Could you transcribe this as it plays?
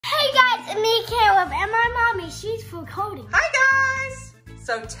me, Caleb, and my mommy. She's for coding. Hi, guys.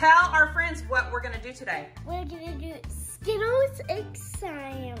 So tell our friends what we're going to do today. We're going to do Skittles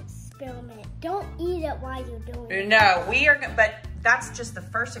Experiment. Don't eat it while you're doing it. No, we are, but that's just the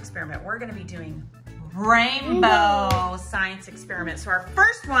first experiment. We're going to be doing rainbow science experiments. So our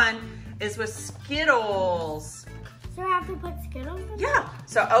first one is with Skittles. So I have to put Skittles in? Yeah.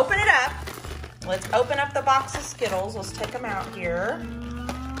 So open it up. Let's open up the box of Skittles. Let's take them out here.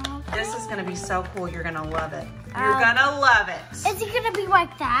 Okay. This is going to be so cool. You're going to love it. You're going to love it. Is it going to be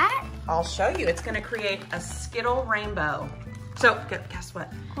like that? I'll show you. It's going to create a Skittle rainbow. So guess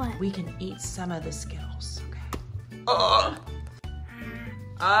what? What? We can eat some of the Skittles. Okay.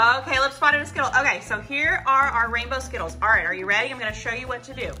 Okay, let's spot a Skittle. Okay, so here are our rainbow Skittles. All right, are you ready? I'm going to show you what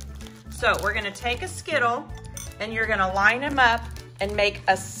to do. So we're going to take a Skittle and you're going to line them up and make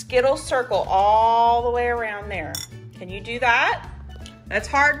a Skittle circle all the way around there. Can you do that? That's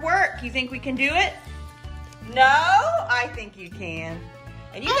hard work. You think we can do it? No, I think you can.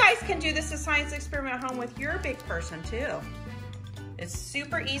 And you guys can do this as a science experiment at home with your big person too. It's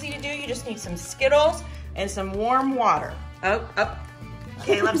super easy to do. You just need some Skittles and some warm water. Oh.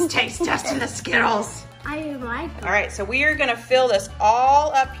 Caleb's taste testing the Skittles. I like it. All right, so we are gonna fill this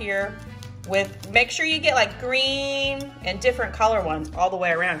all up here with, make sure you get like green and different color ones all the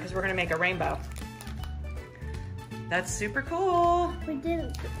way around because we're gonna make a rainbow. That's super cool. We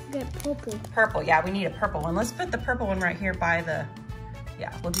didn't get purple. Purple, yeah, we need a purple one. Let's put the purple one right here by the,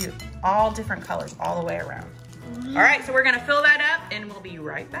 yeah, we'll do all different colors all the way around. All right, so we're gonna fill that up and we'll be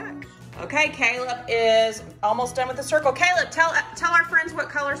right back. Okay, Caleb is almost done with the circle. Caleb, tell our friends what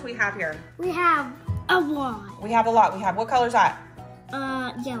colors we have here. We have a lot. We have a lot. We have, what color is that?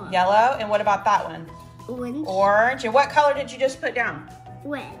 Yellow. Yellow, and what about that one? Orange. Orange, and what color did you just put down?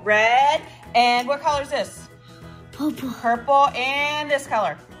 Red. Red, and what color is this? Purple. Purple, and this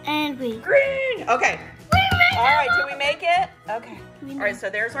color? And green. Green, okay. All right, did we make it? Okay. We All right, so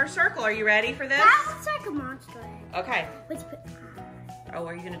there's our circle. Are you ready for this? That looks like a monster egg. Okay. Let's put. Oh,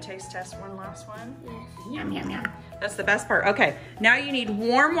 are you gonna taste test one last one? Yes. Yum, yum, yum. That's the best part. Okay, now you need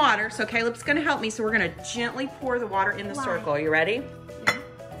warm water. So Caleb's gonna help me. So we're gonna gently pour the water in the circle. Are you ready? Yeah.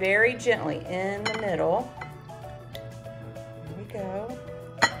 Very gently in the middle. Here we go.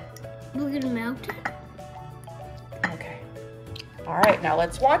 We're gonna melt it. Okay. All right, now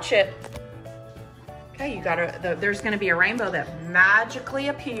let's watch it. Okay, you gotta, there's gonna be a rainbow that magically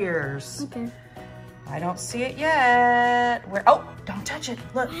appears. Okay. I don't see it yet. Where? Oh, don't touch it.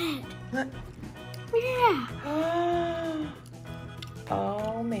 Look, look. Yeah.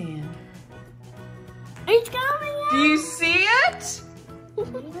 Oh man. It's coming Do you see it?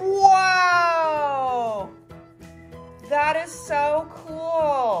 Whoa! That is so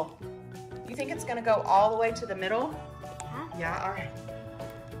cool. You think it's gonna go all the way to the middle? Yeah. Yeah, all right.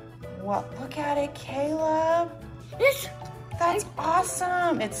 Well, look at it, Caleb. That's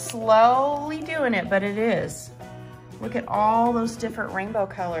awesome. It's slowly doing it, but it is. Look at all those different rainbow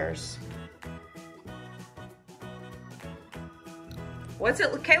colors. What's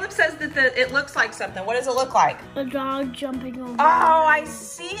it? Caleb says that it looks like something. What does it look like? A dog jumping over. Oh, I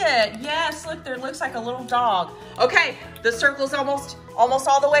see it. Yes, look, there looks like a little dog. Okay, the circle's almost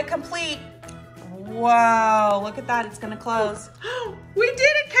all the way complete. Whoa, look at that. It's gonna close. We did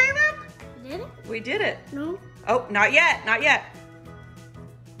it, Caleb. Did it? We did it. No. Oh, not yet, not yet.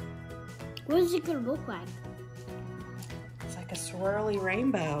 What is it gonna look like? It's like a swirly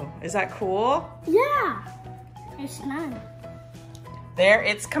rainbow. Is that cool? Yeah. It's none. There,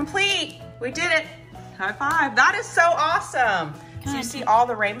 it's complete. We did it. High five. That is so awesome. So you see all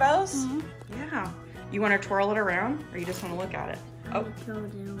the rainbows? Mm-hmm. Yeah. You want to twirl it around or you just want to look at it? Oh. Oh.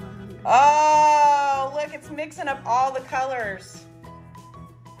 Oh, look, it's mixing up all the colors.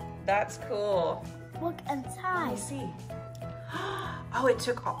 That's cool. Look Let inside. me see. Oh, it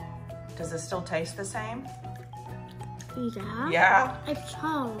took all. Does it still taste the same? Yeah. Yeah. It's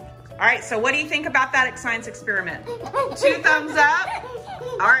cold. All right, so what do you think about that science experiment? 2 thumbs up.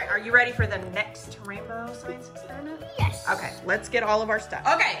 All right, are you ready for the next rainbow science experiment? Yes. Okay, let's get all of our stuff.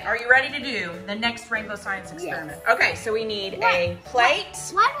 Okay, are you ready to do the next rainbow science experiment? Yes. Okay, so we need a plate.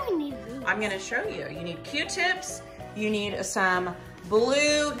 Why do we need these? I'm gonna show you. You need Q-tips. You need some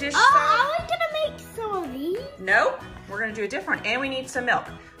blue dish Oh, soap. I was gonna make some of these. Nope, we're gonna do a different. And we need some milk.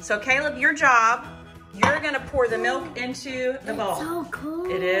 So Caleb, your job, you're gonna pour the milk into the bowl. So cool.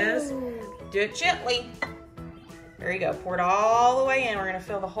 It is. Do it gently. There you go. Pour it all the way in. We're gonna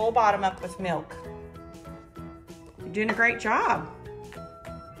fill the whole bottom up with milk. You're doing a great job.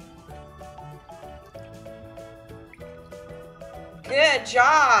 Good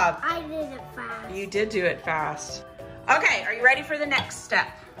job. I did it fast. You did do it fast. Okay, are you ready for the next step?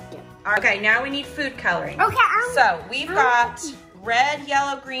 Yeah. Okay, now we need food coloring. Okay, so we've got red,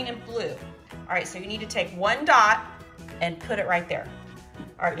 yellow, green, and blue. All right, so you need to take one dot and put it right there.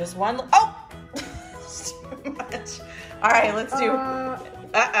 All right, just one. Oh, it's too much. All right, let's do.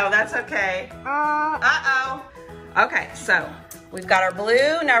 Uh-oh, that's okay. Uh-oh. Okay, so we've got our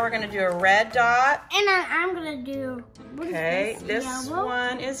blue. Now we're gonna do a red dot. And then I'm gonna do. Okay, this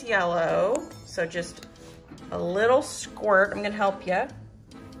one is yellow. So just a little squirt. I'm gonna help you.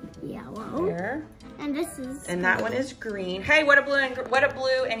 Yellow. There. And this is. And that one is green. Hey, what do blue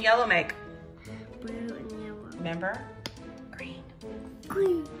and yellow make? Blue and yellow. Remember? Green.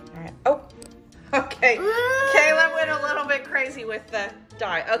 Green. All right. Oh. Okay. Caleb went a little bit crazy with the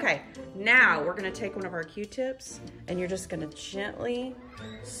dye. Okay. Now we're gonna take one of our Q-tips and you're just gonna gently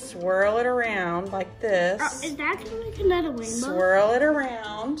swirl it around like this. Oh, is that gonna make another rainbow? Swirl it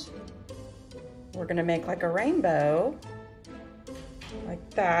around. We're gonna make like a rainbow. Like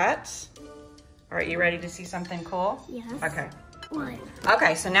that. All right, you ready to see something cool? Yes. Okay. What?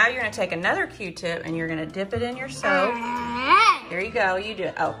 Okay, so now you're gonna take another Q-tip and you're gonna dip it in your soap. Here you go, you do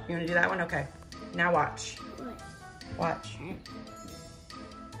it. Oh, you wanna do that one? Okay. Now watch. What? Watch.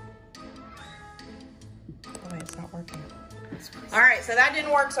 Oh wait, it's not working. All right, so that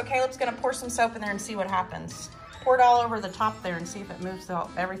didn't work, so Caleb's gonna pour some soap in there and see what happens. Pour it all over the top there and see if it moves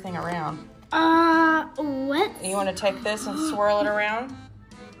everything around. What? You wanna take this and swirl it around?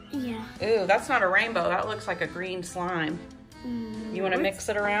 Yeah. Ooh, that's not a rainbow. That looks like a green slime. You wanna mix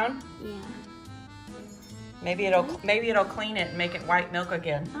it around? Yeah. Maybe it'll clean it and make it white milk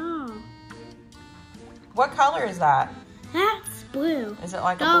again. Oh. What color is that? That's blue. Is it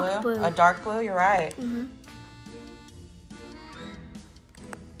like dark a blue? blue? A dark blue, you're right.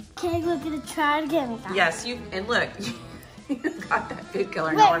 Okay, we're gonna try it again. Yes, and look, you've got that food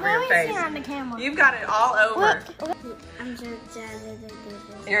coloring all over your face. Wait, let me see on the camera. You've got it all over. Look. I'm so excited to do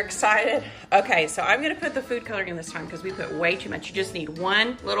this. You're excited? Okay, so I'm gonna put the food coloring in this time because we put way too much. You just need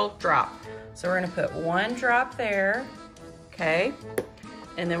one little drop. So we're gonna put one drop there, okay?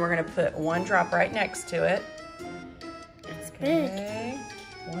 And then we're gonna put one drop right next to it. It's okay.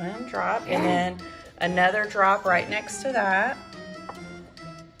 One drop, and then another drop right next to that.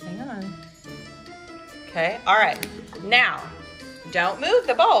 Hang on. Okay, all right. Now, don't move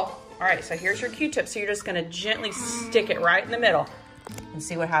the bowl. All right, so here's your Q-tip. So you're just gonna gently stick it right in the middle and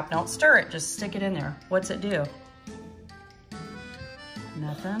see what happens. Don't stir it, just stick it in there. What's it do?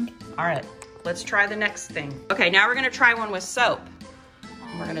 Nothing? All right, let's try the next thing. Okay, now we're gonna try one with soap.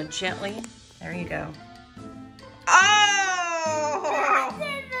 And we're gonna gently, there you go. Oh!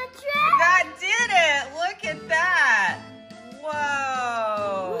 That did it! Look at that!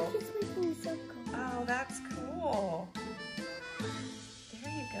 Whoa! Look, it's making me so cool. Oh, that's cool.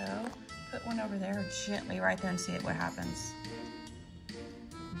 There you go. Put one over there gently right there and see what happens.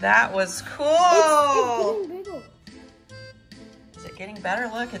 That was cool! It's getting bigger. Is it getting better?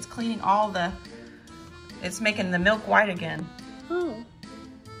 Look, it's cleaning it's making the milk white again. Oh.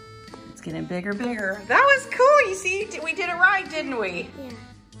 It's getting bigger. That was cool. You see, we did it right, didn't we? Yeah.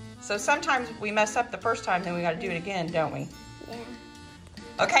 So sometimes we mess up the first time, then we got to do it again, don't we? Yeah.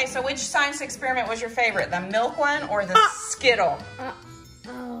 Okay, so which science experiment was your favorite? The milk one or the Skittle?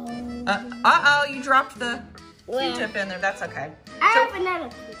 Uh-oh, you dropped the Q-tip in there. That's okay. I have another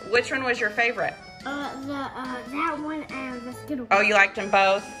Q-tip. Which one was your favorite? That one and the Skittle. Oh, you liked them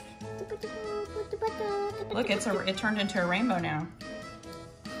both? Look, it turned into a rainbow now.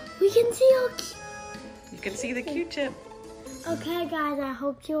 We can see our You can see the Q-tip. Okay, guys, I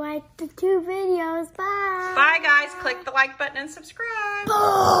hope you liked the 2 videos. Bye. Bye, guys. Click the like button and subscribe.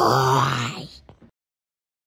 Bye.